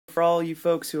For all you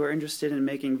folks who are interested in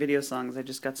making video songs, I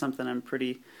just got something I'm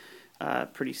pretty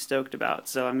stoked about.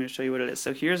 So I'm going to show you what it is.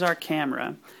 So here's our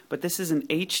camera, but this is an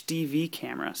HDV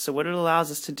camera. So what it allows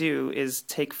us to do is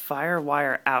take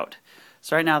FireWire out.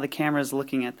 So right now the camera is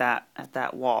looking at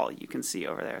that wall. You can see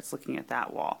over there. It's looking at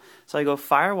that wall. So I go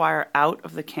FireWire out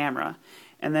of the camera,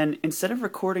 and then instead of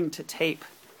recording to tape,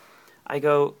 I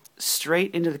go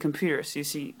straight into the computer. So you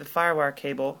see the FireWire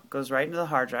cable goes right into the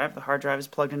hard drive. The hard drive is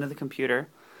plugged into the computer.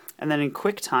 And then in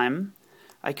QuickTime,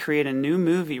 I create a new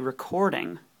movie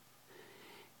recording,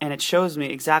 and it shows me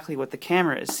exactly what the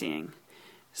camera is seeing.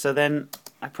 So then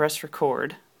I press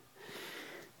record,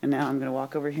 and now I'm going to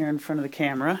walk over here in front of the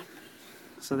camera.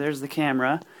 So there's the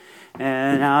camera,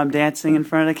 and now I'm dancing in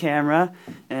front of the camera,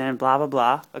 and blah blah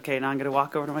blah. Okay, now I'm going to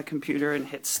walk over to my computer and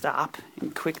hit stop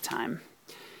in QuickTime.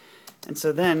 And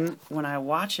so then when I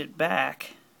watch it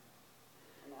back,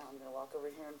 now I'm going to walk over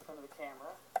here in front of the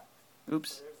camera.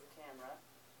 Oops.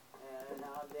 And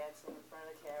now I'm dancing in front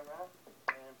of the camera,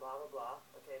 and blah blah blah.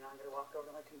 Okay, now I'm going to walk over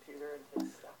to my computer and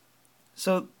hit stop.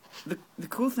 So the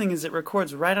cool thing is it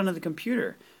records right onto the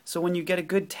computer. So when you get a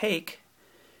good take,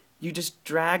 you just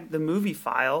drag the movie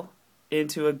file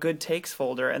into a good takes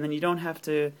folder, and then you don't have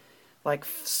to like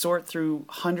sort through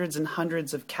hundreds and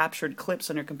hundreds of captured clips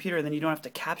on your computer, and then you don't have to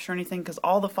capture anything because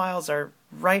all the files are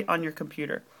right on your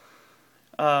computer.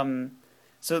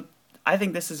 So I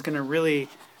think this is going to really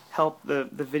help the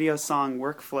VideoSong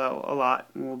workflow a lot,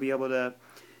 and we'll be able to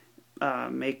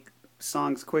make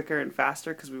songs quicker and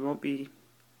faster because we won't be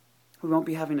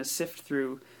having to sift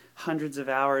through hundreds of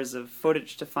hours of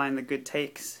footage to find the good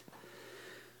takes.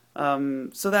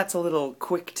 So that's a little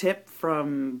quick tip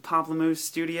from Pamplemousse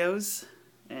Studios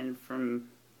and from,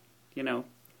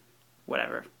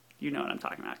 whatever. You know what I'm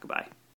talking about. Goodbye.